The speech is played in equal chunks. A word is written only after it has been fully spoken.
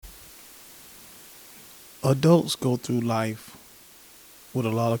Adults go through life with a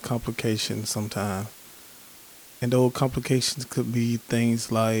lot of complications sometimes. And those complications could be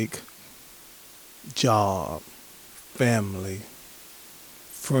things like job, family,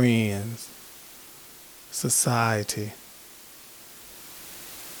 friends, society.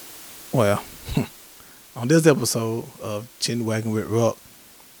 Well, on this episode of Chin Wagging with Ruck,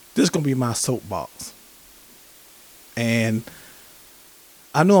 this is going to be my soapbox. And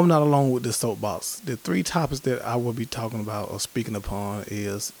I know I'm not alone with this soapbox. The three topics that I will be talking about or speaking upon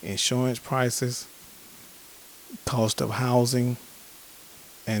is insurance prices, cost of housing,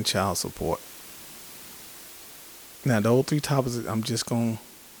 and child support. Now, those three topics I'm just going to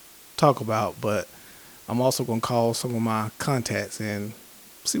talk about, but I'm also going to call some of my contacts and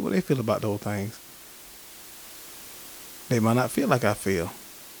see what they feel about those things. They might not feel like I feel.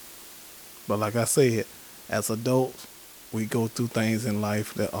 But like I said, as adults, we go through things in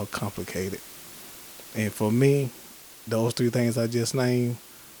life that are complicated. And for me, those three things I just named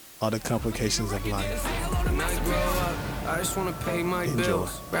are the complications of life. When I grow up, I just wanna pay my Enjoy.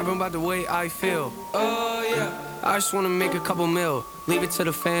 bills. Rapping about the way I feel. Oh yeah, I just wanna make a couple mil. Leave it to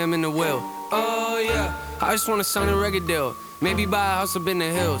the fam in the will. Oh yeah, I just wanna sign a record deal. Maybe buy a house up in the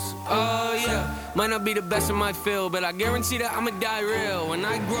hills. Oh yeah, might not be the best in my field, but I guarantee that I'ma die real when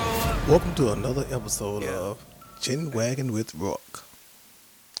I grow up. Welcome to another episode of Chin Wagging with Rock.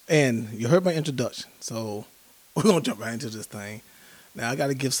 And you heard my introduction, so we're going to jump right into this thing. Now, I got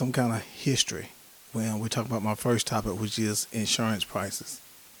to give some kind of history when we talk about my first topic, which is insurance prices.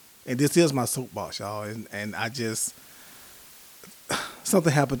 And this is my soapbox, y'all. And I just,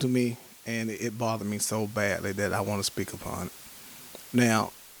 something happened to me, and it bothered me so badly that I want to speak upon it.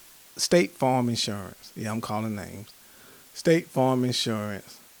 Now, State Farm Insurance. Yeah, I'm calling names. State Farm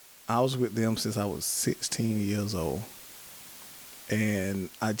Insurance. I was with them since I was 16 years old. And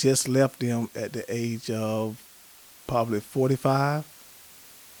I just left them at the age of probably 45.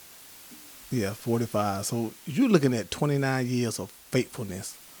 Yeah, 45. So you're looking at 29 years of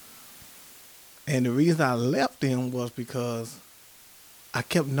faithfulness. And the reason I left them was because I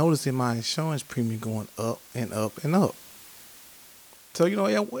kept noticing my insurance premium going up and up and up. So,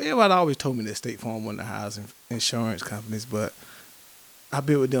 everybody always told me that State Farm wasn't the highest insurance companies, but I've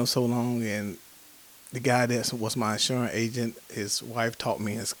been with them so long, and the guy that was my insurance agent, his wife taught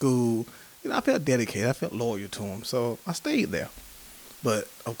me in school. I felt dedicated. I felt loyal to him, so I stayed there. But,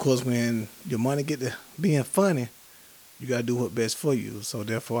 of course, when your money get to being funny, you got to do what's best for you. So,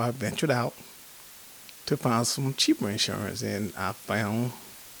 therefore, I ventured out to find some cheaper insurance, and I found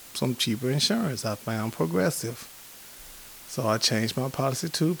some cheaper insurance. I found Progressive. So, I changed my policy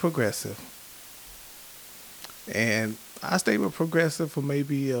to Progressive. And I stayed with Progressive for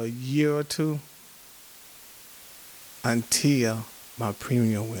maybe a year or two until my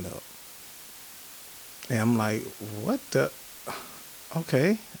premium went up. And I'm like, what the?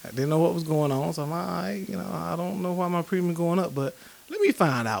 Okay. I didn't know what was going on. So I'm like, all right, I don't know why my premium going up, but let me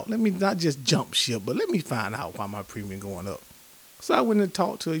find out. Let me not just jump ship, but let me find out why my premium going up. So I went and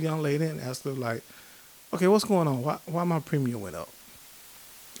talked to a young lady and asked her, like, okay, what's going on? Why my premium went up?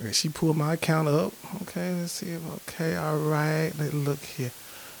 And she pulled my account up. Okay, let's see. Okay, all right. Let's look here.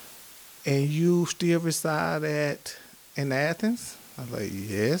 And you still reside in Athens? I was like,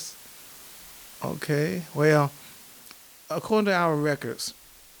 yes. Okay. Well, according to our records,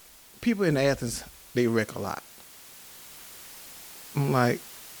 people in Athens, they wreck a lot. I'm like,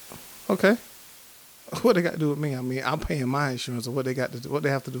 okay. What they got to do with me? I mean, I'm paying my insurance, so what they have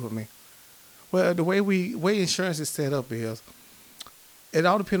to do with me? Well, the way insurance is set up is, it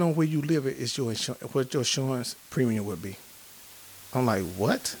all depends on where you live. It's your insurance, what your insurance premium would be. I'm like,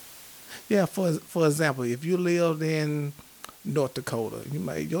 what? Yeah, for example, if you lived in North Dakota,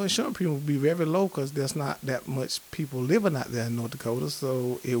 your insurance premium would be very low because there's not that much people living out there in North Dakota,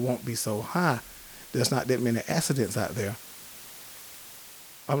 so it won't be so high. There's not that many accidents out there.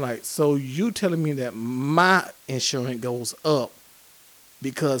 I'm like, so you telling me that my insurance goes up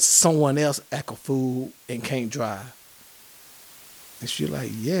because someone else act a fool and can't drive? And she's like,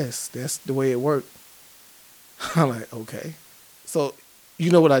 yes, that's the way it worked. I'm like, okay. So,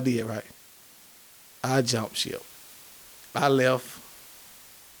 you know what I did, right? I jumped ship. I left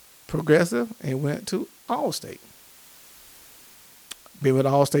Progressive and went to Allstate. Been with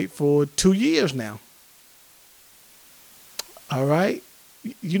Allstate for 2 years now. All right?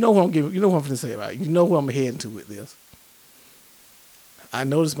 You know what I'm going to say, right? You know where I'm heading to with this. I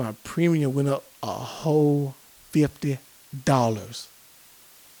noticed my premium went up a whole $50.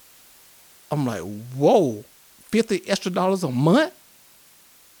 I'm like, whoa, $50 extra a month?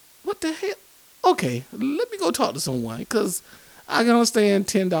 What the hell? Okay, let me go talk to someone because I can understand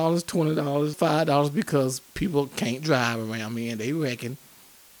 $10, $20, $5 because people can't drive around me and they reckon.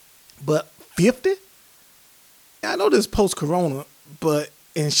 But 50? I know this post-corona, but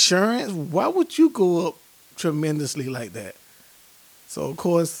insurance, why would you go up tremendously like that? So, of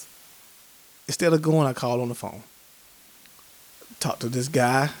course, instead of going, I call on the phone. Talk to this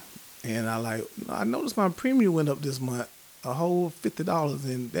guy, and I noticed my premium went up this month, a whole $50,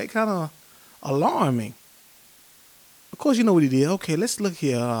 and that kind of alarmed me. Of course, you know what he did. Okay, let's look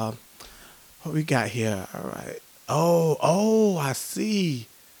here. What we got here? All right. Oh, I see.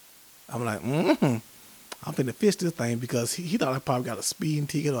 I'm like, I'm finna fix this thing because he thought I probably got a speeding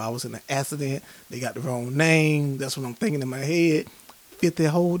ticket or I was in an accident. They got the wrong name. That's what I'm thinking in my head. $50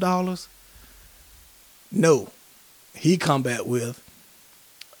 whole dollars? No. He come back with,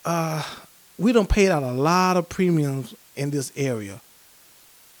 we done paid out a lot of premiums in this area.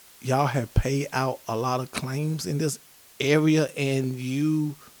 Y'all have paid out a lot of claims in this area and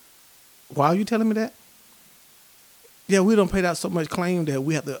why are you telling me that? Yeah, we done paid out so much claim that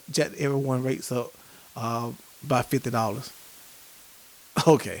we have to jack everyone rates up by $50.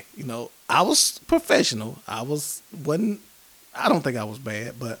 Okay, I was professional. I don't think I was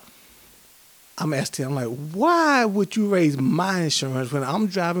bad, but I'm asking him, like, why would you raise my insurance when I'm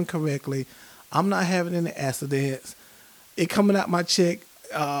driving correctly? I'm not having any accidents. It coming out my check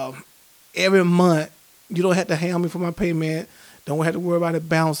every month. You don't have to hand me for my payment. Don't have to worry about it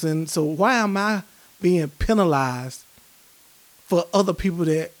bouncing. So why am I being penalized for other people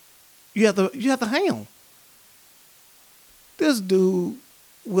that you have to hang? This dude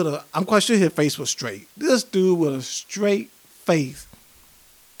I'm quite sure his face was straight. This dude with a straight face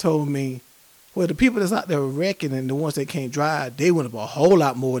told me, well, the people that's out there wrecking and the ones that can't drive, they went up a whole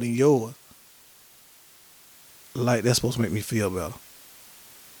lot more than yours. Like, that's supposed to make me feel better.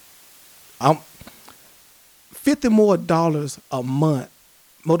 $50 more a month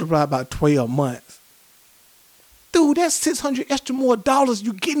multiplied by 12 months. Dude, that's $600 extra more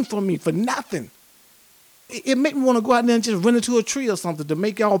you getting from me for nothing. It made me want to go out there and just run into a tree or something to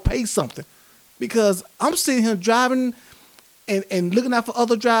make y'all pay something. Because I'm sitting here driving and looking out for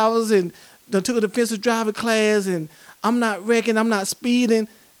other drivers and took a defensive driver class and I'm not wrecking, I'm not speeding,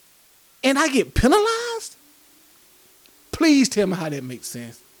 and I get penalized? Please tell me how that makes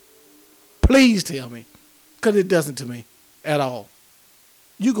sense. Please tell me. Because it doesn't to me at all.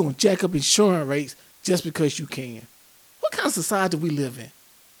 You're going to jack up insurance rates just because you can. What kind of society do we live in?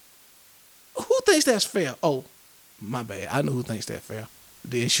 Who thinks that's fair? Oh, my bad. I know who thinks that's fair.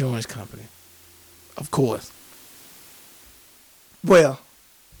 The insurance company. Of course. Well,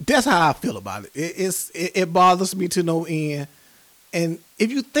 that's how I feel about it. It bothers me to no end. And if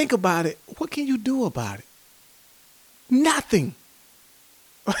you think about it, what can you do about it? Nothing.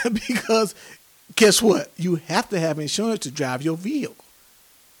 Because guess what? You have to have insurance to drive your vehicle.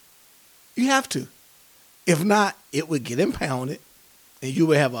 You have to. If not, it would get impounded and you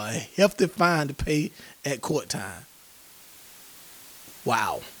would have a hefty fine to pay at court time.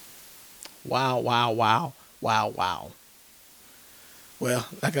 Wow. Wow. Well,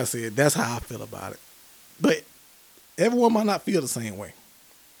 like I said, that's how I feel about it. But everyone might not feel the same way.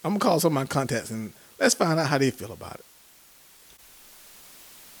 I'm going to call some of my contacts and let's find out how they feel about it.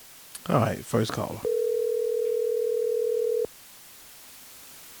 All right, first caller.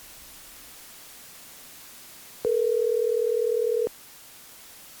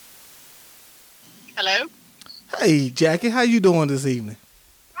 Hello? Hey, Jackie, how you doing this evening?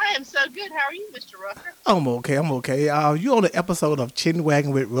 I am so good. How are you, Mr. Rucker? I'm okay. You on the episode of Chin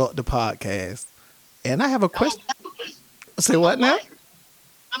Wagging with Ruck, the podcast. And I have a question. Say what now?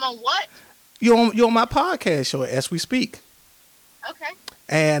 I'm on what? You're on my podcast show, As We Speak. Okay.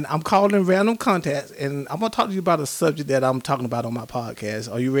 And I'm calling random contacts, and I'm going to talk to you about a subject that I'm talking about on my podcast.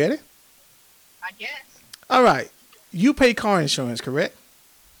 Are you ready? I guess. All right. You pay car insurance, correct?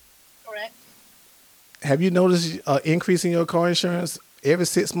 Correct. Have you noticed an increase in your car insurance every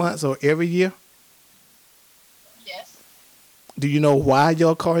 6 months or every year? Yes. Do you know why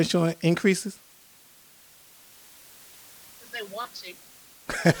your car insurance increases? Because they want to.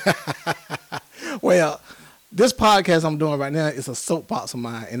 Well, this podcast I'm doing right now is a soapbox of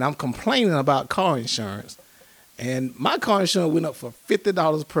mine, and I'm complaining about car insurance. And my car insurance went up for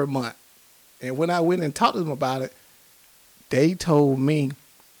 $50 per month. And when I went and talked to them about it, they told me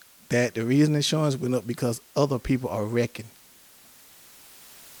that the reason insurance went up because other people are wrecking.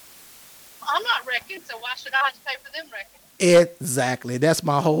 I'm not wrecking, so why should I have to pay for them wrecking? Exactly. That's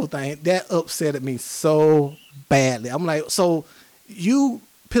my whole thing. That upset me so badly. I'm like, so you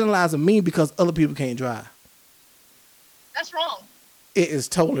penalizing me because other people can't drive? That's wrong. It is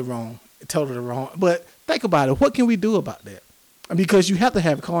totally wrong. Totally wrong. But think about it. What can we do about that? Because you have to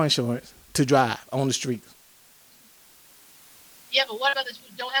have car insurance to drive on the streets. Yeah, but what about those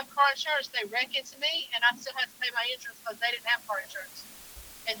who don't have car insurance? They wreck into me, and I still have to pay my insurance because they didn't have car insurance.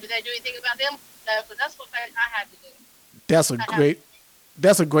 And do they do anything about them? No, but that's what I had to do.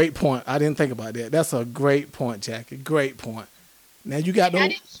 That's a great point. I didn't think about that. That's a great point, Jackie. Great point. Now you got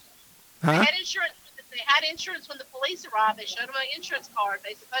They huh? had insurance. They had insurance when the police arrived. They showed them an insurance card.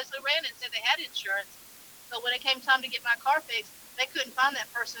 They supposedly ran it and said they had insurance. But when it came time to get my car fixed, they couldn't find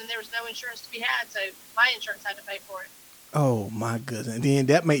that person, and there was no insurance to be had. So my insurance had to pay for it. Oh my goodness! And then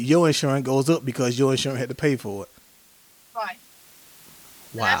that make your insurance goes up because your insurance had to pay for it. Right.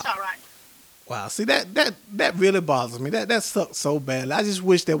 Wow. That's not right. Wow. See that really bothers me. That sucks so bad. I just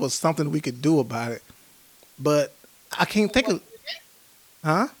wish there was something we could do about it, but I can't think of.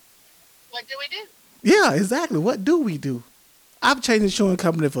 Huh? What do we do? Yeah, exactly. What do we do? I've changed insurance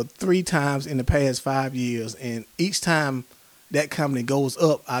company for 3 times in the past 5 years, and each time that company goes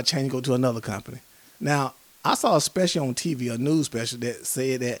up, I change and go to another company. Now, I saw a special on TV, a news special that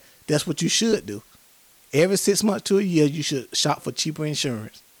said that that's what you should do. Every 6 months to a year, you should shop for cheaper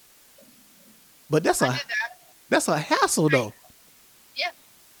insurance. But that's I did that. a hassle, though. Yeah.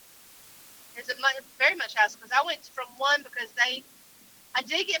 It's very much hassle because I went from one because I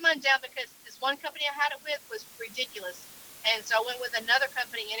did get mine down because this one company I had it with was ridiculous. And so I went with another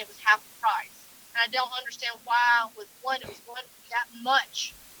company and it was half the price. And I don't understand why with one, it was one that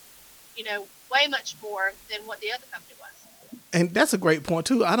much, way much more than what the other company was. And that's a great point,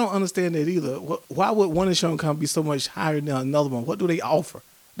 too. I don't understand that either. Why would one insurance company be so much higher than another one? What do they offer?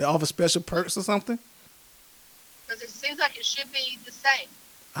 They offer special perks or something? Because it seems like it should be the same.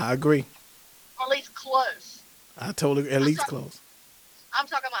 I agree. Or at least close. I totally at least close. I'm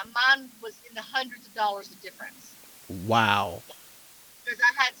talking about mine was in the hundreds of dollars of difference. Wow. Because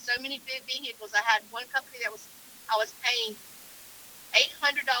I had so many big vehicles. I had one company I was paying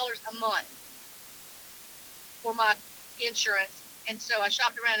 $800 a month for my insurance, and so I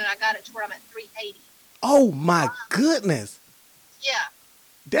shopped around and I got it to where I'm at $380. Oh my goodness. Yeah.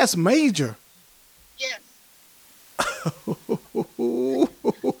 That's major. Yes.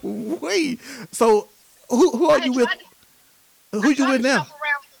 Wait. So who are you with? Who you with now?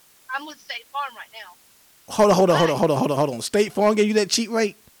 I'm with State Farm right now. Hold on. State Farm gave you that cheap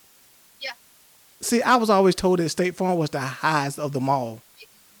rate? Yeah. See, I was always told that State Farm was the highest of them all.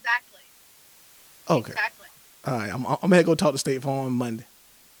 Exactly. Okay. Exactly. All right, I'm gonna go talk to State Farm on Monday.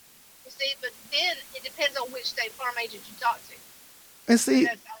 You see, but then it depends on which State Farm agent you talk to. And see,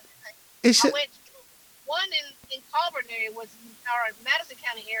 it should. I went to one in Colburn area or Madison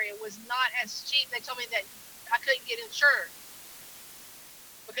County area was not as cheap. They told me that I couldn't get insured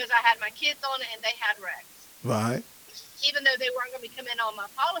because I had my kids on it and they had wrecks. Right. Even though they weren't going to be coming on my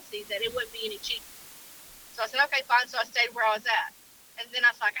policy, that it wouldn't be any cheaper. So I said, okay, fine. So I stayed where I was at. And then I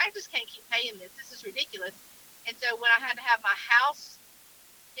was like, I just can't keep paying this. This is ridiculous. And so when I had to have my house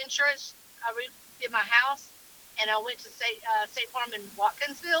insurance, I did my house, and I went to State Farm in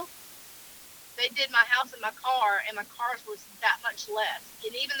Watkinsville. They did my house and my car was that much less.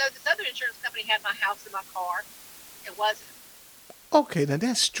 And even though this other insurance company had my house and my car, it wasn't. Okay, now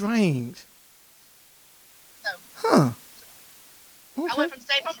that's strange. So, Huh. Okay. I went from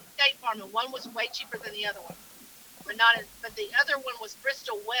State Farm to State Farm, and one was way cheaper than the other one. But the other one was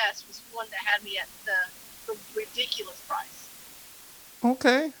Bristol West, was one that had me at the ridiculous price.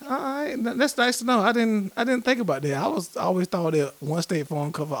 Okay, all right. That's nice to know. I didn't think about that. I always thought that one State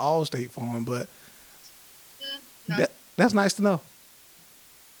Farm covered all State Farm, but No. that's nice to know.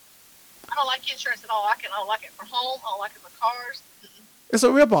 I don't like insurance at all. I don't like it for home. I don't like it for cars. It's a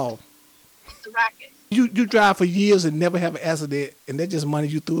ripoff. It's a racket. You drive for years and never have an accident, and that's just money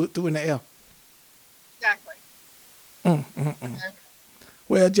you threw in the air. Exactly.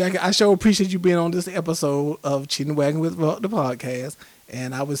 Well, Jackie, I sure appreciate you being on this episode of Chin Wagging with Rock, the podcast,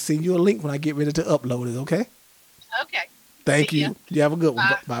 and I will send you a link when I get ready to upload it, okay? Okay. Thank you. You have a good one.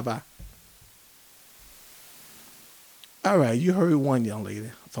 Bye. Bye-bye. All right, you heard one young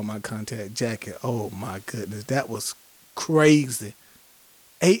lady from my contact, Jackie. Oh, my goodness, that was crazy.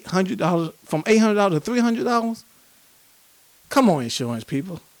 $800, from $800 to $300? Come on, insurance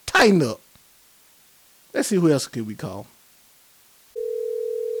people. Tighten up. Let's see who else can we call.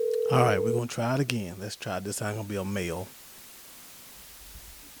 All right, we're going to try it again. Let's try it. This time going to be a male.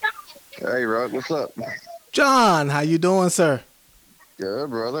 Hey, Rock, what's up? John, how you doing, sir? Good,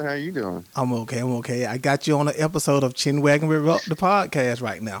 brother. How you doing? I'm okay. I got you on an episode of Chin Wagging with Rock, the podcast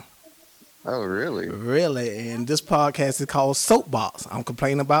right now. Oh, really? Really, and this podcast is called SoapBox. I'm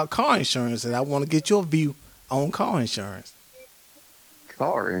complaining about car insurance, and I want to get your view on car insurance.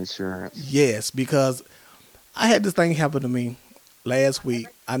 Car insurance? Yes, because I had this thing happen to me. last week,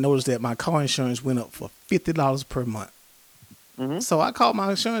 I noticed that my car insurance went up for $50 per month. Mm-hmm. So I called my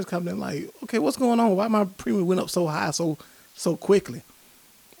insurance company like, okay, what's going on? Why my premium went up so high so quickly?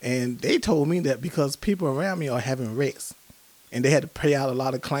 And they told me that because people around me are having wrecks and they had to pay out a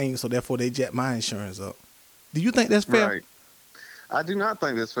lot of claims, so therefore they jacked my insurance up. Do you think that's fair? Right. I do not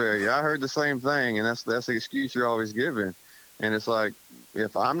think that's fair. Yeah, I heard the same thing, and that's the excuse you're always giving. And it's like,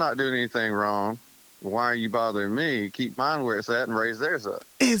 if I'm not doing anything wrong, why are you bothering me? Keep mine where it's at and raise theirs up.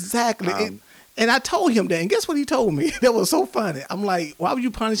 Exactly. And I told him that, and guess what he told me? That was so funny. I'm like, why would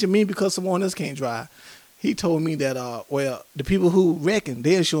you punishing me because someone else can't drive? He told me that, well, the people who reckon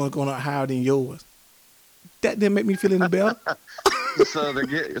their insurance going up higher than yours. That didn't make me feel any better. So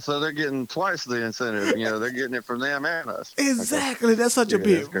they're getting twice the incentive. They're getting it from them and us. Exactly. That's such a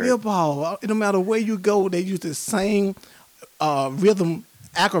big rip-off. No matter where you go, they use the same algorithm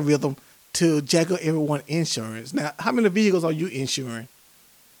to jack up everyone's insurance. Now, how many vehicles are you insuring?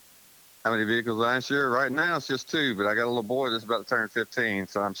 How many vehicles I insure? Right now, it's just 2, but I got a little boy that's about to turn 15,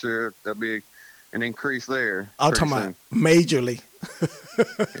 so I'm sure there'll be an increase there. I'm talking about majorly.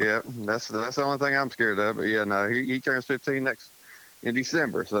 Yeah, that's the only thing I'm scared of. But yeah, no, he turns 15 in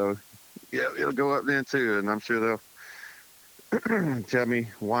December, so yeah, it'll go up then too, and I'm sure they'll tell me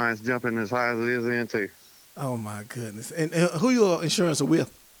wine's jumping as high as it is then too. Oh my goodness! And who your insurance are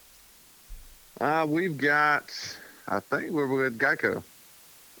with? We've got, I think we're with Geico.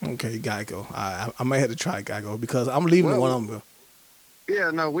 Okay, Geico. I might have to try Geico because I'm leaving one of them.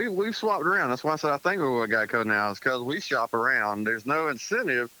 Yeah, no, we've swapped around. That's why I said I think we're with Geico now. It's because we shop around. There's no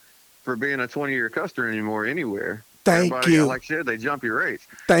incentive for being a 20-year customer anymore anywhere. Thank you. Like I said, they jump your rates.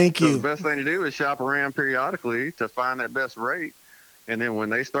 Thank you. The best thing to do is shop around periodically to find that best rate. And then when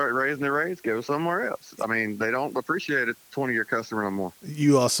they start raising the rates, go somewhere else. I mean, they don't appreciate a 20-year customer no more.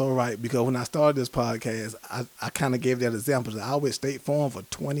 You are so right, because when I started this podcast, I kind of gave that example. I was State Farm for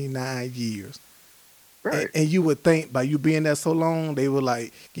 29 years. Right. And you would think by you being there so long, they would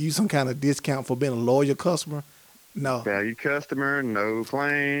like give you some kind of discount for being a loyal customer. No. Valued customer, no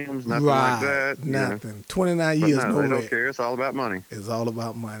claims, nothing right. like that. Nothing. 29 years, no, they don't care. It's all about money. It's all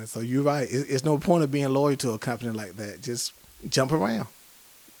about money. So you're right. It's no point of being loyal to a company like that. Just jump around.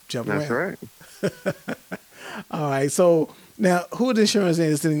 That's right. All right. So now, who the insurance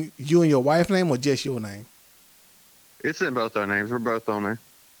is in you and your wife's name or just your name? It's in both our names. We're both on there.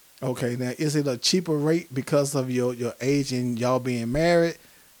 Okay. Now, is it a cheaper rate because of your age and y'all being married?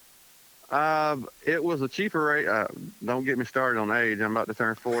 It was a cheaper rate. Don't get me started on age. I'm about to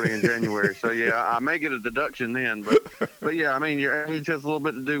turn 40 in January. So yeah, I may get a deduction then, but yeah, I mean, your age has a little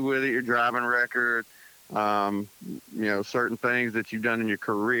bit to do with it. Your driving record, certain things that you've done in your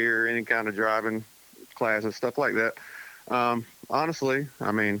career, any kind of driving classes, stuff like that. Honestly,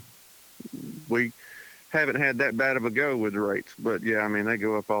 I mean, we haven't had that bad of a go with the rates, but yeah, I mean, they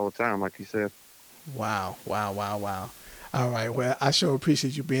go up all the time, like you said. Wow. All right. Well, I sure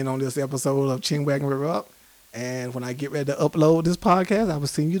appreciate you being on this episode of Chin Wagging with Rock. And when I get ready to upload this podcast, I will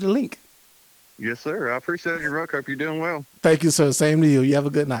send you the link. Yes, sir. I appreciate you, Rock. Hope you're doing well. Thank you, sir. Same to you. You have a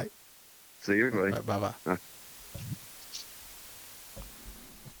good night. See you, buddy. Right, bye-bye.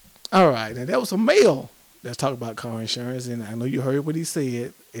 All right. And that was a male that's talking about car insurance. And I know you heard what he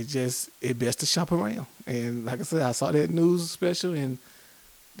said. It's best to shop around. And like I said, I saw that news special, and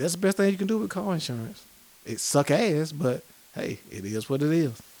that's the best thing you can do with car insurance. It suck ass, but hey, it is what it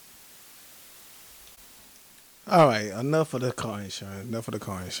is. All right, enough of the car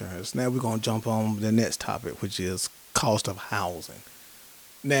insurance. Now we're going to jump on the next topic, which is cost of housing.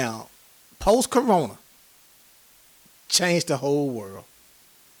 Now, post-corona changed the whole world.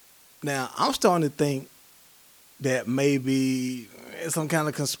 Now, I'm starting to think that maybe there's some kind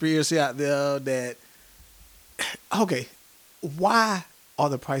of conspiracy out there that, okay, why are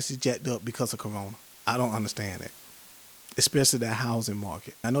the prices jacked up because of corona? I don't understand it, especially that housing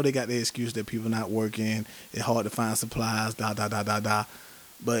market. I know they got the excuse that people not working, it's hard to find supplies,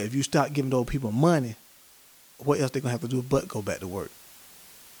 But if you start giving those people money, what else they going to have to do but go back to work?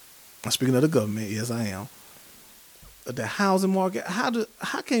 I'm speaking of the government, yes I am. The housing market, how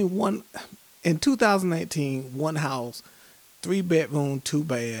can in 2019, one house, 3-bedroom,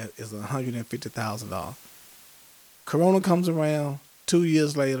 2-bath is $150,000. Corona comes around 2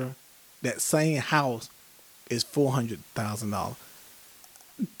 years later, that same house is $400,000.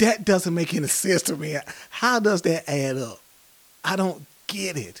 That doesn't make any sense to me. How does that add up? I don't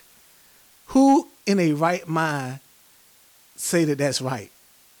get it. Who in a right mind say that that's right?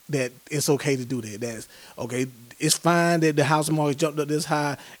 That it's okay to do that? That's okay. It's fine that the housing market jumped up this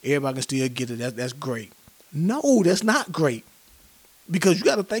high. Everybody can still get it. That's great. No, that's not great. Because you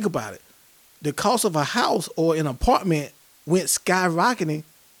got to think about it. The cost of a house or an apartment went skyrocketing.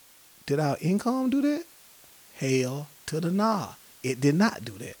 Did our income do that? Hell to the nah. It did not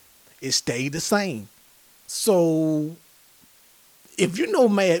do that. It stayed the same. So if you know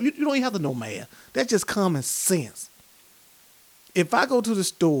math, you don't even have to know math. That's just common sense. If I go to the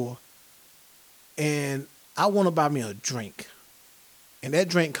store and I want to buy me a drink, and that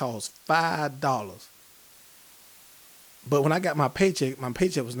drink costs $5, but when I got my paycheck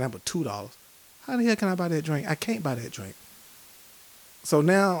was now but $2. How the hell can I buy that drink? I can't buy that drink. So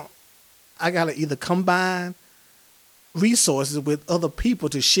now I gotta either combine resources with other people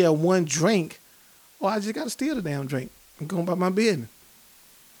to share one drink, or I just gotta steal the damn drink and go about my business.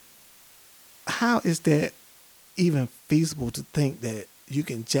 How is that even feasible to think that you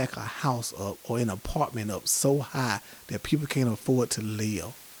can jack a house up or an apartment up so high that people can't afford to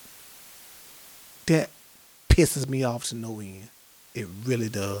live? That pisses me off to no end. It really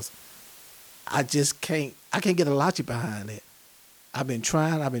does. I can't get a logic behind it. I've been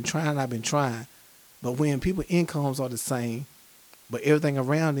trying. But when people's incomes are the same, but everything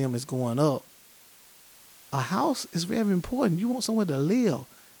around them is going up, a house is very important. You want somewhere to live.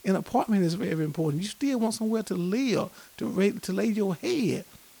 An apartment is very important. You still want somewhere to live, to lay your head.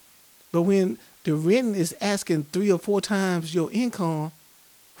 But when the rent is asking 3 or 4 times your income,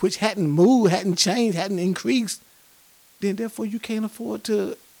 which hadn't moved, hadn't changed, hadn't increased, then therefore you can't afford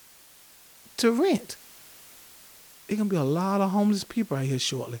to rent. There's going to be a lot of homeless people out here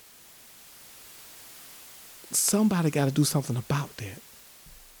shortly. Somebody got to do something about that.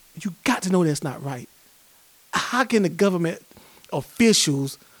 You got to know that's not right. How can the government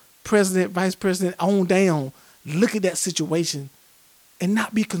officials, president, vice president, on down, look at that situation and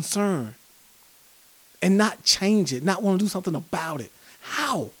not be concerned and not change it, not want to do something about it?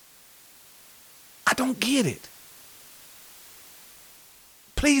 How? I don't get it.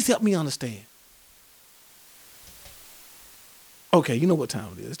 Please help me understand. Okay, you know what time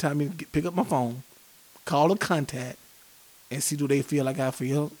it is. It's time for me to pick up my phone, call a contact, and see do they feel like I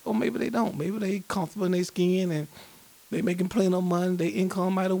feel, or maybe they don't. Maybe they comfortable in their skin and they making plenty of money. Their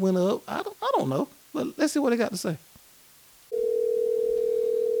income might have went up. I don't know. But let's see what they got to say.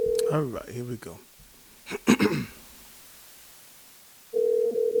 All right, here we go.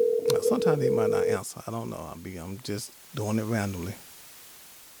 Now, sometimes they might not answer. I don't know. I'm just doing it randomly.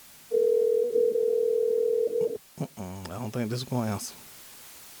 I don't think this is going to answer.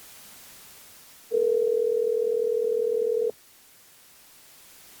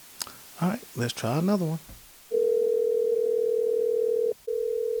 All right, let's try another one.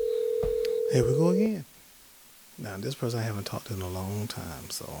 Here we go again. Now, this person I haven't talked to in a long time,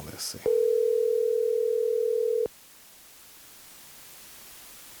 so let's see.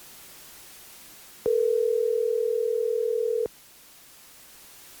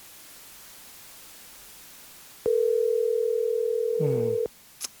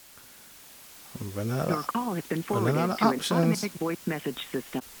 Your call has been forwarded to an automatic voice message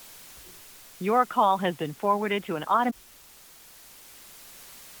system. Your call has been forwarded to an automatic...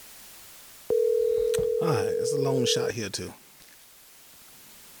 All right, it's a long shot here too.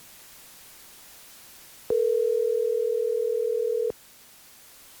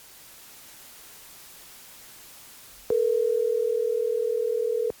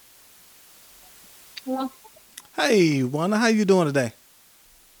 Hello. Hey, Wanda, how you doing today?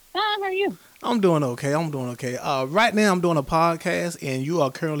 Hi, how are you? I'm doing okay. Right now I'm doing a podcast, and you are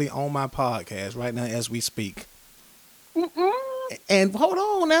currently on my podcast right now as we speak. Mm-mm. And hold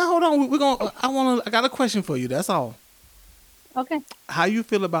on. I got a question for you. That's all. Okay. How you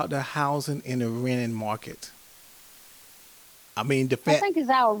feel about the housing in the renting market? I mean, I think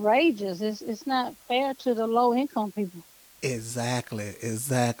it's outrageous. It's not fair to the low income people. Exactly.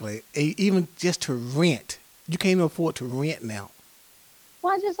 Even just to rent, you can't even afford to rent now.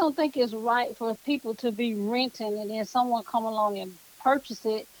 Well, I just don't think it's right for people to be renting and then someone come along and purchase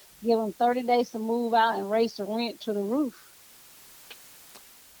it, give them 30 days to move out and raise the rent to the roof.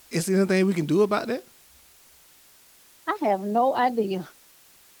 Is there anything we can do about that? I have no idea.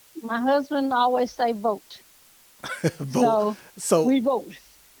 My husband always say vote. Vote. So we vote.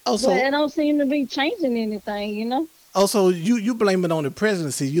 Also, but it don't seem to be changing anything, you know? Also, you blame it on the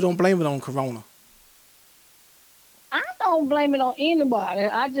presidency. You don't blame it on Corona. I don't blame it on anybody.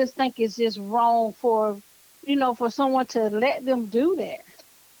 I just think it's just wrong for someone to let them do that.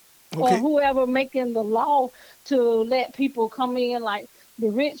 Okay. Or whoever making the law to let people come in, like the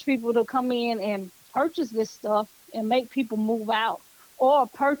rich people to come in and purchase this stuff and make people move out, or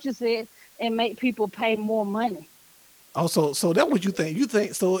purchase it and make people pay more money. Also, so that's what you think. You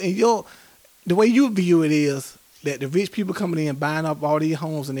think so in the way you view it is that the rich people coming in buying up all these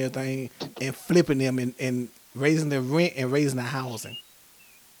homes and everything and flipping them and raising the rent and raising the housing.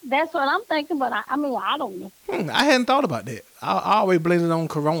 That's what I'm thinking, but I mean, I don't know. I hadn't thought about that. I always blame it on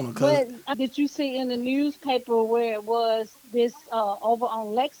Corona. But did you see in the newspaper where it was this over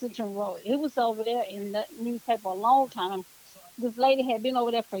on Lexington Road? It was over there in the newspaper a long time. This lady had been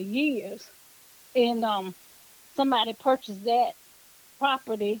over there for years, and somebody purchased that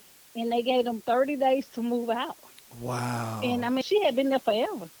property, and they gave them 30 days to move out. Wow. And I mean, she had been there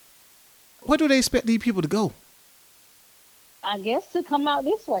forever. Where do they expect these people to go? I guess to come out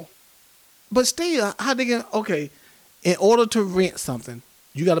this way. But still, how they get, okay, in order to rent something,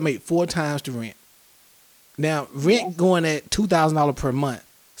 you got to make 4 times the rent. Now, rent going at $2,000 per month.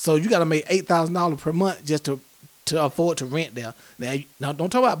 So you got to make $8,000 per month just to afford to rent there. Now, don't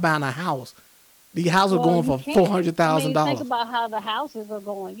talk about buying a house. These houses are going for $400,000. Think about how the houses are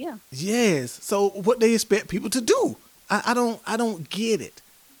going, yeah. Yes. So what they expect people to do? I don't get it.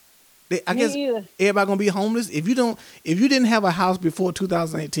 I guess everybody gonna be homeless. If you didn't have a house before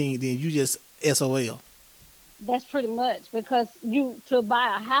 2018, then you just SOL. That's pretty much, because to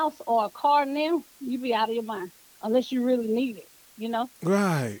buy a house or a car now, you be out of your mind unless you really need it. You know.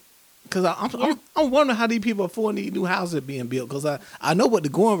 Right. Because I'm wondering how these people afford these new houses being built. Because I know what the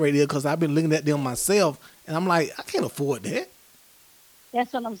going rate is, because I've been looking at them myself, and I'm like, I can't afford that.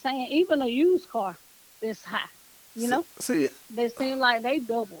 That's what I'm saying. Even a used car is high. You know. See, they seem like they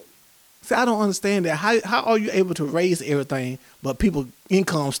doubled. See, I don't understand that. How are you able to raise everything, but people's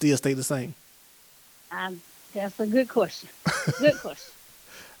income still stay the same? That's a good question. Good question.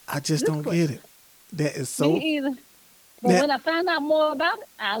 I just don't get it. That is so. Me either. But when I find out more about it,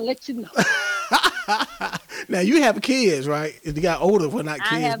 I'll let you know. Now, you have kids, right? You got older, well, not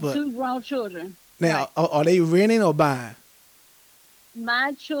kids. I have 2 grown children. Now, right. Are they renting or buying?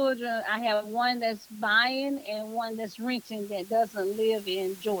 My children, I have one that's buying and one that's renting that doesn't live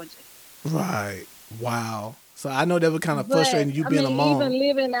in Georgia. Right. Wow. So I know that was kind of frustrating you being a mom. Even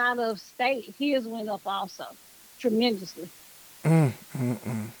living out of state, his went up also tremendously.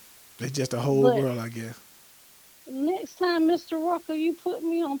 It's just a whole world, I guess. Next time, Mr. Walker, you put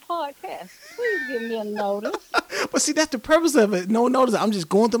me on podcast, please give me a notice. But see, that's the purpose of it. No notice. I'm just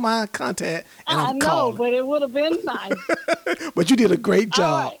going through my contact and I'm calling. I know, but it would have been nice. But you did a great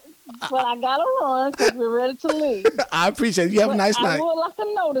job. But I got to run because we're ready to leave. I appreciate it. You have a nice night. I would like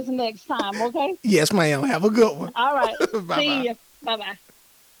a notice next time, okay? Yes, ma'am. Have a good one. All right. Bye-bye. See you. Bye-bye.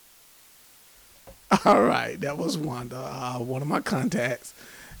 All right. That was Wanda, one of my contacts.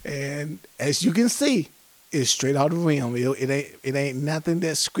 And as you can see, it's straight out of the rim. It ain't nothing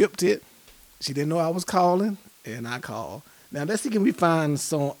that's scripted. She didn't know I was calling, and I called. Now, let's see, can we find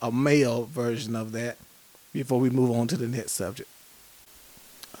a male version of that before we move on to the next subject.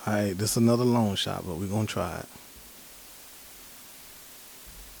 All right, this is another loan shot, but we're going to try it.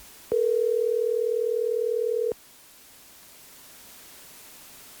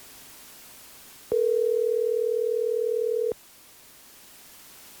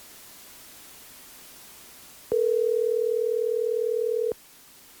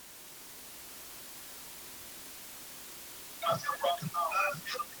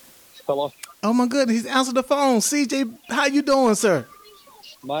 Hello. Oh my goodness, he's answered the phone. CJ, how you doing, sir?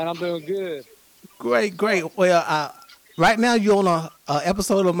 Man, I'm doing good. Great. Well, right now you're on a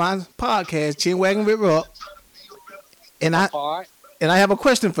episode of my podcast, Chin Wagging with Ruck, and I have a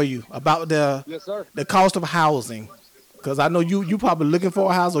question for you about the cost of housing, because I know you probably looking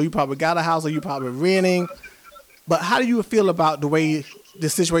for a house, or you probably got a house, or you probably renting. But how do you feel about the way the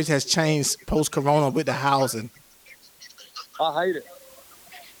situation has changed post-corona with the housing? I hate it.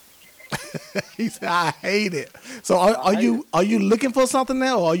 He said, "I hate it." So, are you looking for something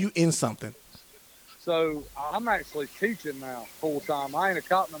now, or are you in something? So, I'm actually teaching now full time. I ain't a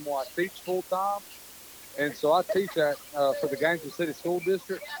cop no more. I teach full time, and so I teach at for the Gainesville City School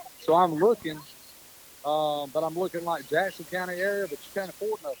District. So I'm looking, but I'm looking like Jackson County area, but you can't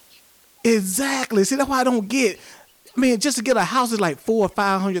afford nothing. Exactly. See, that's why I don't get. I mean, just to get a house is like $400,000 or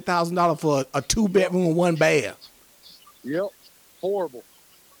 $500,000 for a 2-bedroom and 1 bath. Yep, horrible.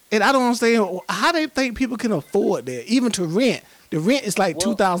 And I don't understand how they think people can afford that, even to rent. The rent is like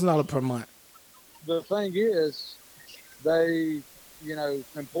 $2,000 per month. The thing is,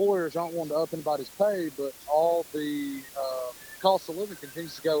 employers don't want to up anybody's pay, but all the cost of living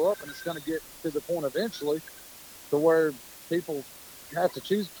continues to go up, and it's going to get to the point eventually to where people have to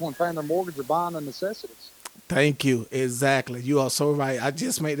choose between paying their mortgage or buying the necessities. Thank you. Exactly. You are so right. I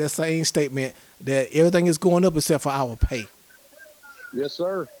just made that same statement that everything is going up except for our pay. Yes,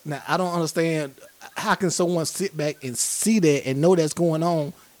 sir. Now, I don't understand how can someone sit back and see that and know that's going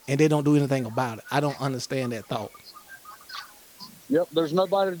on and they don't do anything about it. I don't understand that thought. Yep, there's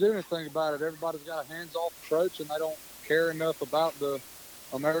nobody to do anything about it. Everybody's got a hands-off approach, and they don't care enough about the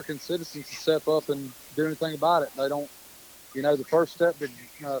American citizens to step up and do anything about it. They don't, the first step to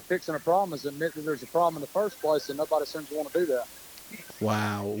fixing a problem is admit that there's a problem in the first place, and nobody seems to want to do that.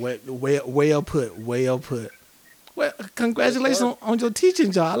 Wow, well put, well put. Well, congratulations on your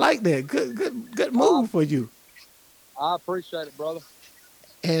teaching job. I like that. Good move for you. I appreciate it, brother.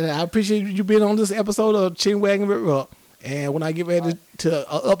 And I appreciate you being on this episode of Chin Wagging with Ruck. And when I get ready to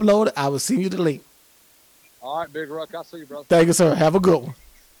upload it, I will send you the link. All right, Big Ruck. I'll see you, brother. Thank you, sir. Have a good one.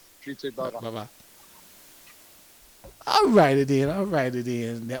 You too. Bye-bye. Bye-bye. All righty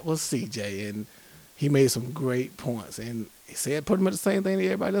then. That was CJ, and he made some great points. And he said pretty much the same thing that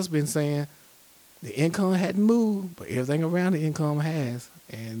everybody else been saying. The income hadn't moved, but everything around the income has.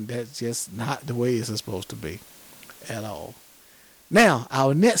 And that's just not the way it's supposed to be at all. Now,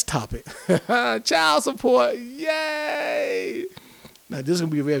 our next topic, child support. Yay! Now, this is going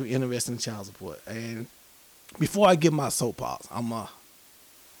to be a very interesting child support. And before I give my soapbox, I'm going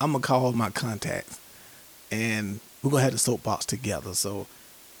to call my contacts. And we're going to have the soapbox together, so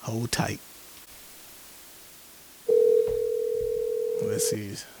hold tight. Let's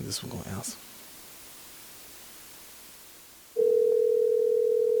see. This one going to answer.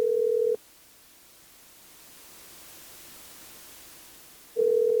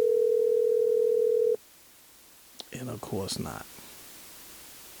 And of course not.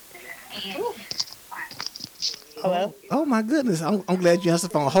 Hello? Oh my goodness. I'm glad you answered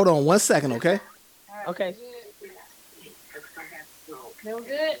the phone. Hold on 1 second, okay? Okay. No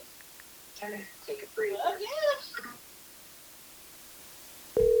good. Take a breather.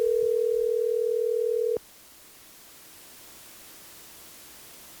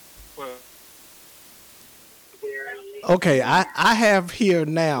 Okay, I have here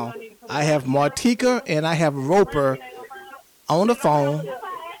now, I have Martika and I have Roper on the phone.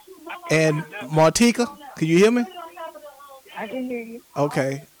 And Martika, can you hear me? I can hear you.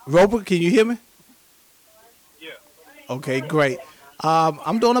 Okay. Roper, can you hear me? Yeah. Okay, great.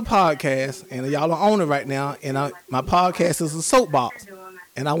 I'm doing a podcast, and y'all are on it right now, and my podcast is a soapbox,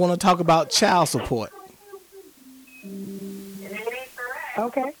 and I want to talk about child support.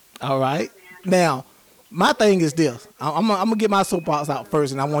 Okay. All right. Now, my thing is this. I'm gonna get my soapbox out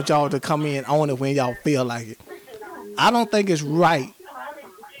first, and I want y'all to come in on it when y'all feel like it. I don't think it's right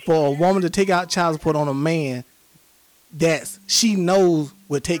for a woman to take out child support on a man that she knows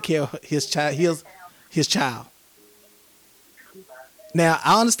will take care of his child. His child. Now,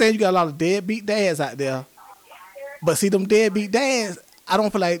 I understand you got a lot of deadbeat dads out there, but see, them deadbeat dads, I don't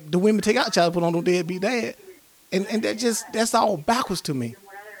feel like the women take out child support on them deadbeat dads, and that's all backwards to me.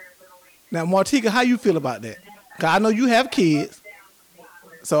 Now, Martika, how you feel about that? Because I know you have kids,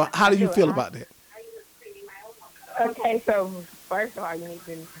 so how do you feel about that? Okay, so first of all, you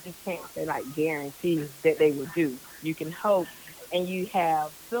can't say like guarantee that they will do. You can hope, and you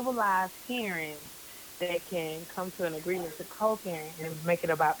have civilized parents that can come to an agreement to co-parent and make it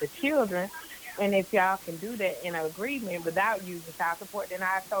about the children. And if y'all can do that in an agreement without using child support, then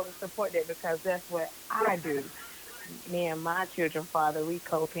I totally support that, because that's what I do. Me and my children's father, we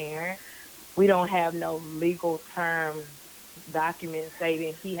co-parent. We don't have no legal term document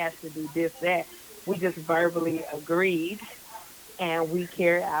stating he has to do this, that. We just verbally agreed, and we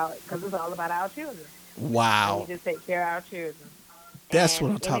carry out, because it's all about our children. Wow. And we just take care of our children. That's and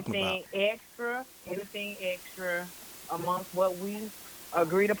what I'm talking about. Anything extra amongst what we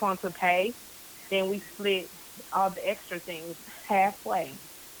agreed upon to pay, then we split all the extra things halfway,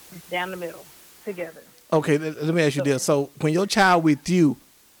 down the middle, together. Okay, let me ask you this. So when your child with you,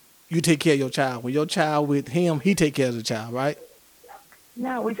 you take care of your child. When your child with him, he take care of the child, right?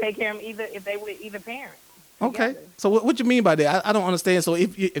 No, we take care of them if they with either parent. Okay. Together. So what you mean by that? I don't understand. So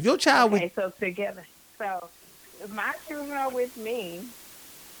if your child so together. So if my children are with me,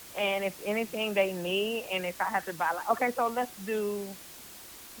 and if anything they need, and if I have to buy, so let's do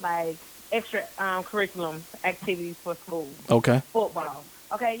like extra curriculum activities for school. Okay. Football.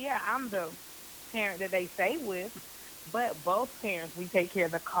 Okay, yeah, I'm the parent that they stay with, but both parents, we take care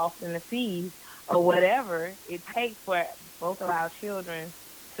of the cost and the fees or whatever it takes for both of our children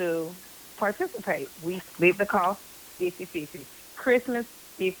to participate. We split the cost 50-50. Christmas,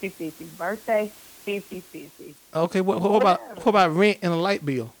 50-50. Birthday, 50-50. Okay, what about rent and a light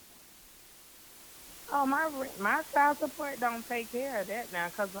bill? Oh, my child support don't take care of that now,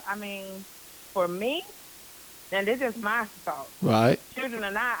 because, for me, then this is my fault. Right. Children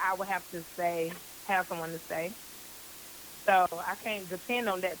and I would have to have someone to stay. So I can't depend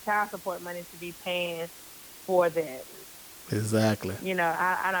on that child support money to be paying for that. Exactly.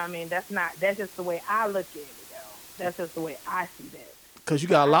 That's just the way I look at it, though. That's just the way I see that. Because you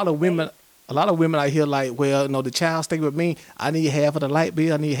But got I don't base. a lot of women out here like, well, the child stay with me. I need half of the light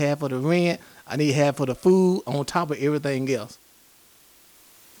bill. I need half of the rent. I need half of the food on top of everything else.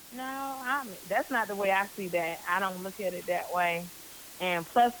 No, that's not the way I see that. I don't look at it that way. And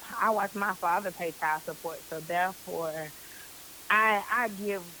plus, I watch my father pay child support, so therefore, I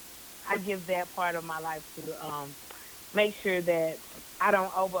give that part of my life to make sure that I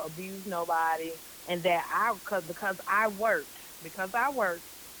don't over abuse nobody, and that because I work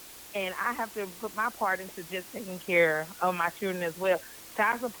and I have to put my part into just taking care of my children as well.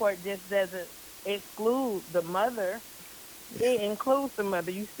 Child support just doesn't exclude the mother. It includes the mother.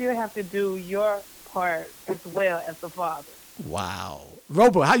 You still have to do your part as well as the father. Wow.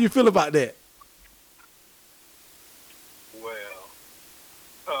 Robo, how you feel about that? Well,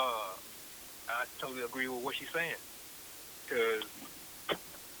 uh, I totally agree with what she's saying. Because,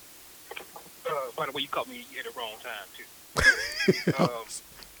 by the way, you caught me at the wrong time too.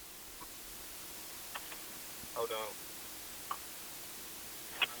 Hold on.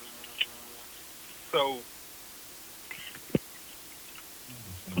 So,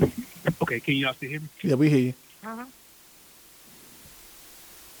 okay, can y'all still hear me? Yeah, we hear you. Uh-huh.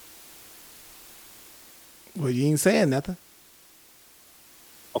 Well, you ain't saying nothing.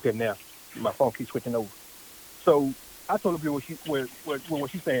 Okay, now my phone keeps switching over. So I totally agree with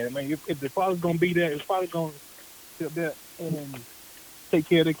what she's saying. I mean, if the father's gonna be there, if the father's gonna sit there and take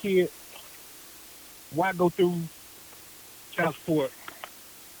care of the kid, why go through child support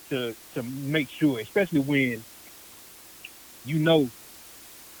to make sure, especially when you know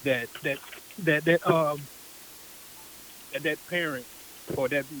that that parent or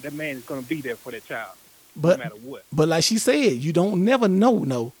that man is gonna be there for that child, no But matter what. but like she said, you don't never know.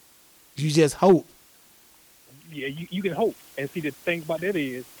 No, you just hope. Yeah, you can hope. And see, the thing about that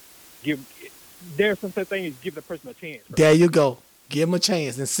is, give there's some such thing as give the person a chance. Right? There you go. Give them a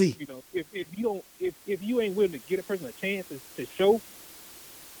chance and see. You know, if you don't, if you ain't willing to give a person a chance to show,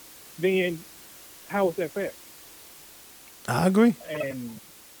 then how is that fair? I agree. And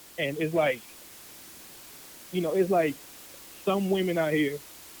it's like, it's like some women out here,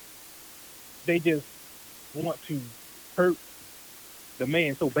 they just want to hurt the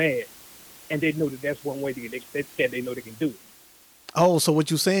man so bad, and they know that that's one way that they know they can do it. Oh, so what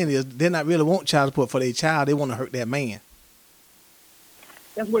you're saying is they're not really want child support for their child. They want to hurt that man.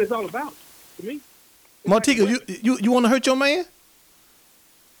 That's what it's all about to me. Martika, you want to hurt your man?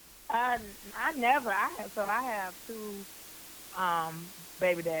 I never. I have two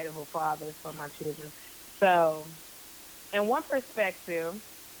baby daddies or fathers for my children. So, in one perspective,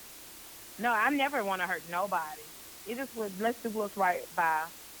 no, I never want to hurt nobody. It just was let's do what's right by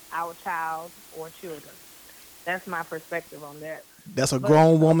our child or children. That's my perspective on that. That's a But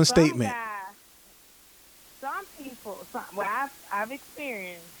grown woman some statement. guys, some people, what I've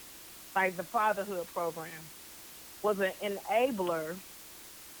experienced, like the fatherhood program, was an enabler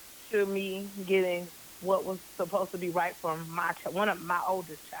to me getting what was supposed to be right for one of my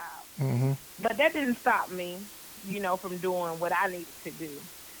oldest child. Mm-hmm. But that didn't stop me, from doing what I needed to do.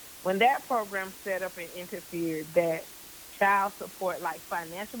 When that program set up and interfered, that child support, like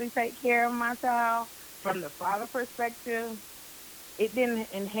financially take care of my child from the father perspective, it didn't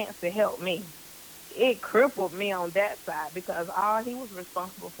enhance to help me. It crippled me on that side because all he was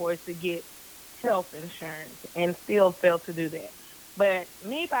responsible for is to get health insurance and still failed to do that. But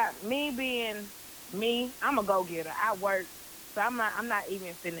by me being me, I'm a go getter. I work, so I'm not even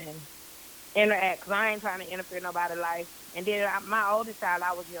finna interact because I ain't trying to interfere in nobody's life. And then my oldest child,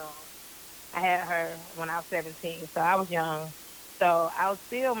 I was young. I had her when I was 17, so I was young. So I was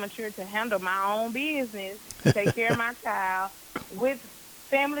still mature to handle my own business, take care of my child with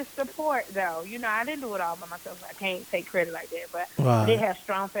family support, though. I didn't do it all by myself. So I can't take credit like that, but I did Right. have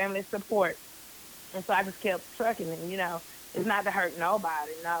strong family support. And so I just kept trucking it, It's not to hurt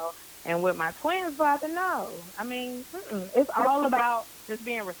nobody, no. And with my twins father, no. I mean, it's all about just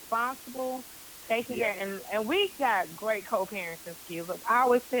being responsible, taking care. And we got great co-parenting skills. Like, I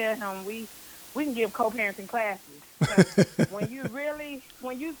always tell him we can give co-parenting classes. Because when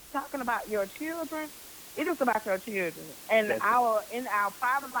you talking about your children, it is about your children. And in our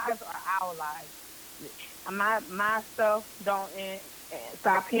private lives are our lives. My stuff don't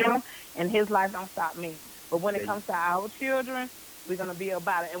stop him, and his life don't stop me. But when it comes to our children, we're gonna be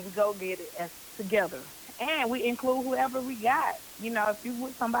about it, and we go get it as together. And we include whoever we got. If you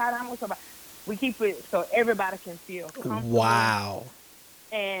with somebody, I'm with somebody. We keep it so everybody can feel comfortable. Wow.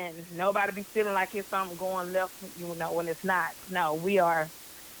 And nobody be feeling like it's something going left, when it's not. No, we are.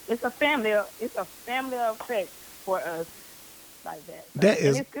 It's a family. It's a family effect for us. like that. So, That and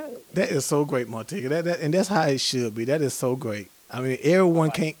is it's good. that is so great, Martika. And that's how it should be. That is so great. I mean,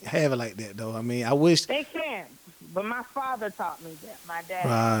 everyone can't have it like that, though. I mean, I wish. They can, but my father taught me that.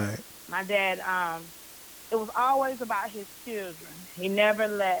 Right. My dad, it was always about his children. He never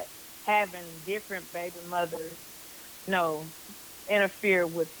let having different baby mothers, no, interfere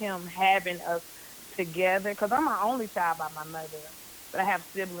with him having us together. Because I'm my only child by my mother, but I have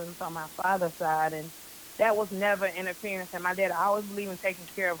siblings on my father's side, and that was never interference. And my dad always believed in taking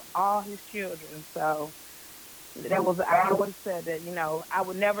care of all his children. So that was, I always said that, I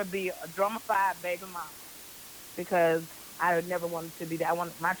would never be a drummified baby mama because I would never wanted to be that. I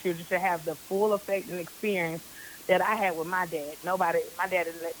wanted my children to have the full effect and experience that I had with my dad. My dad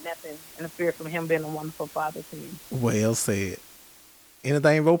didn't let nothing interfere from him being a wonderful father to me. Well said.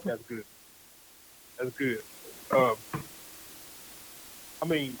 Anything, Roper? That's good. That's good. I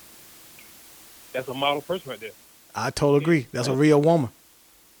mean, that's a model person right there. I totally agree. That's a real woman.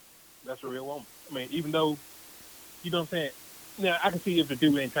 That's a real woman. I mean, even though, you know what I'm saying? Now, I can see if the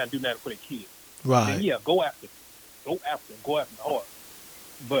dude ain't trying to do nothing for the kids. Right. Then, yeah, go after them hard.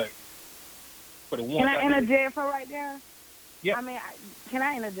 But for the one... Can I interject for right there? Yeah. I mean, can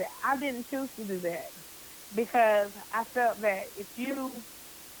I interject? I didn't choose to do that because I felt that if you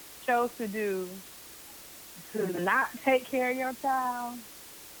chose to not take care of your child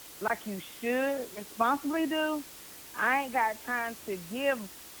like you should responsibly do, I ain't got time to give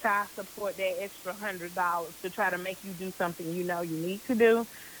child support that extra $100 to try to make you do something you need to do.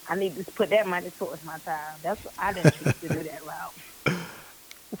 I need to put that money towards my child. I didn't choose to do that route.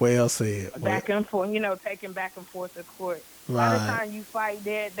 Well said. Back and forth, taking back and forth to court. Right. By the time you fight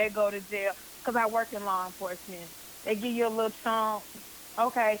that, they go to jail. Because I work in law enforcement. They give you a little chunk.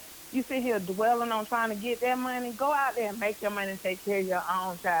 Okay, you sit here dwelling on trying to get that money. Go out there and make your money and take care of your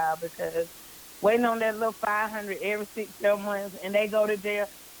own child because waiting on that little $500 every 6-7 months and they go to jail.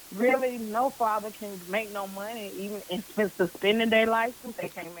 Really, no father can make no money, even in suspending their license. They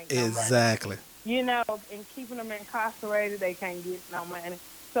can't make no money. Exactly. And keeping them incarcerated, they can't get no money.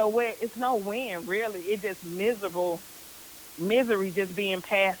 So it's no win, really. It's just misery just being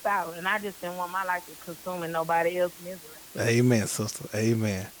passed out. And I just didn't want my life to consume in nobody else's misery. Amen, sister.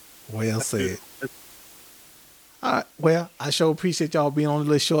 Amen. Well said. All right. Well, I sure appreciate y'all being on a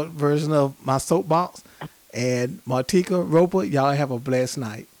little short version of my soapbox. And Martika, Roper, y'all have a blessed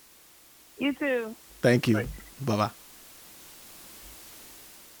night. You too. Thank you. Bye-bye.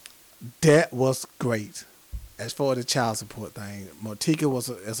 That was great. As far as the child support thing,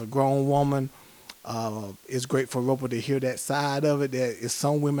 Martika as a grown woman, it's great for Roper to hear that side of it. There is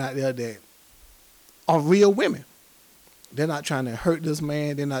some women out there that are real women. They're not trying to hurt this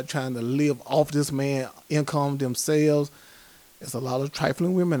man. They're not trying to live off this man's income themselves. There's a lot of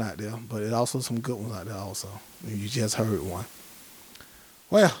trifling women out there, but there's also some good ones out there also. You just heard one.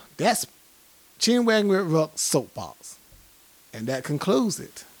 Well, that's Chinwagon with Ruck Soapbox. And that concludes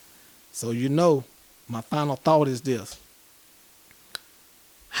it. So my final thought is this.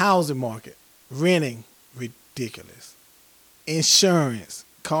 Housing market, renting, ridiculous. Insurance,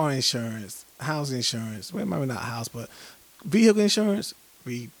 car insurance, house insurance, well, maybe not house, but vehicle insurance,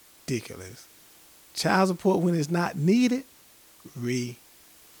 ridiculous. Child support when it's not needed,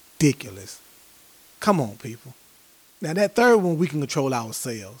 ridiculous. Come on, people. Now, that third one, we can control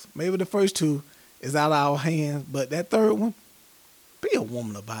ourselves. Maybe the first two is out of our hands, but that third one, be a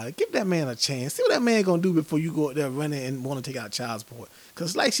woman about it. Give that man a chance. See what that man going to do before you go out there running and want to take out child support.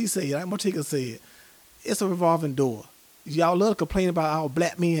 Because like she said, like Martika said, it's a revolving door. Y'all love to complain about our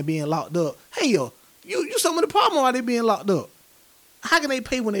black men being locked up. Hey, you some of the problem why they being locked up. How can they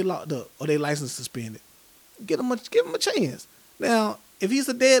pay when they locked up or their license suspended? Give them a chance. Now, if he's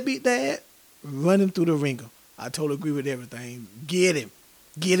a deadbeat dad, run him through the ringer. I totally agree with everything. Get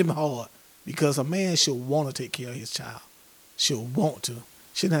him hard, because a man should want to take care of his child. Should want to.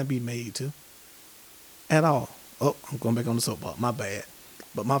 Should not be made to. At all. Oh, I'm going back on the soapbox. My bad.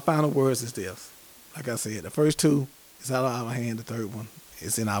 But my final words is this. Like I said, the first two is out of our hand. The third one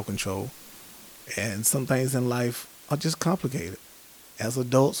is in our control. And some things in life are just complicated. As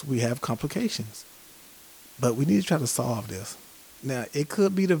adults, we have complications. But we need to try to solve this. Now, it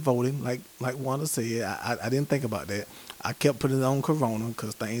could be the voting, like Wanda said. I didn't think about that. I kept putting it on Corona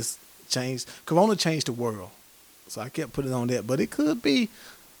because things changed. Corona changed the world. So I kept putting it on that. But it could be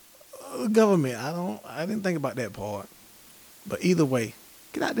government. I didn't think about that part. But either way,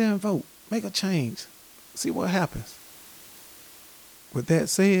 get out there and vote. Make a change. See what happens. With that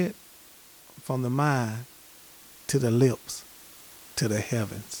said, from the mind to the lips to the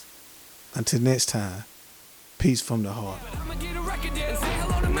heavens. Until next time, peace from the heart.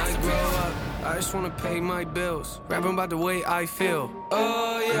 When I grow up, I just wanna pay my bills, rapping about the way I feel.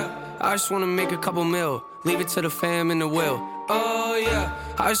 Oh yeah, I just wanna make a couple mil, leave it to the fam and the will. Oh yeah,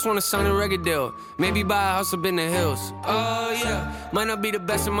 I just wanna sign a record deal, maybe buy a house up in the hills. Oh yeah, might not be the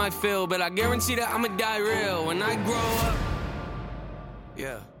best in my field, but I guarantee that I'ma die real when I grow up.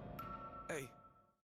 Yeah, hey.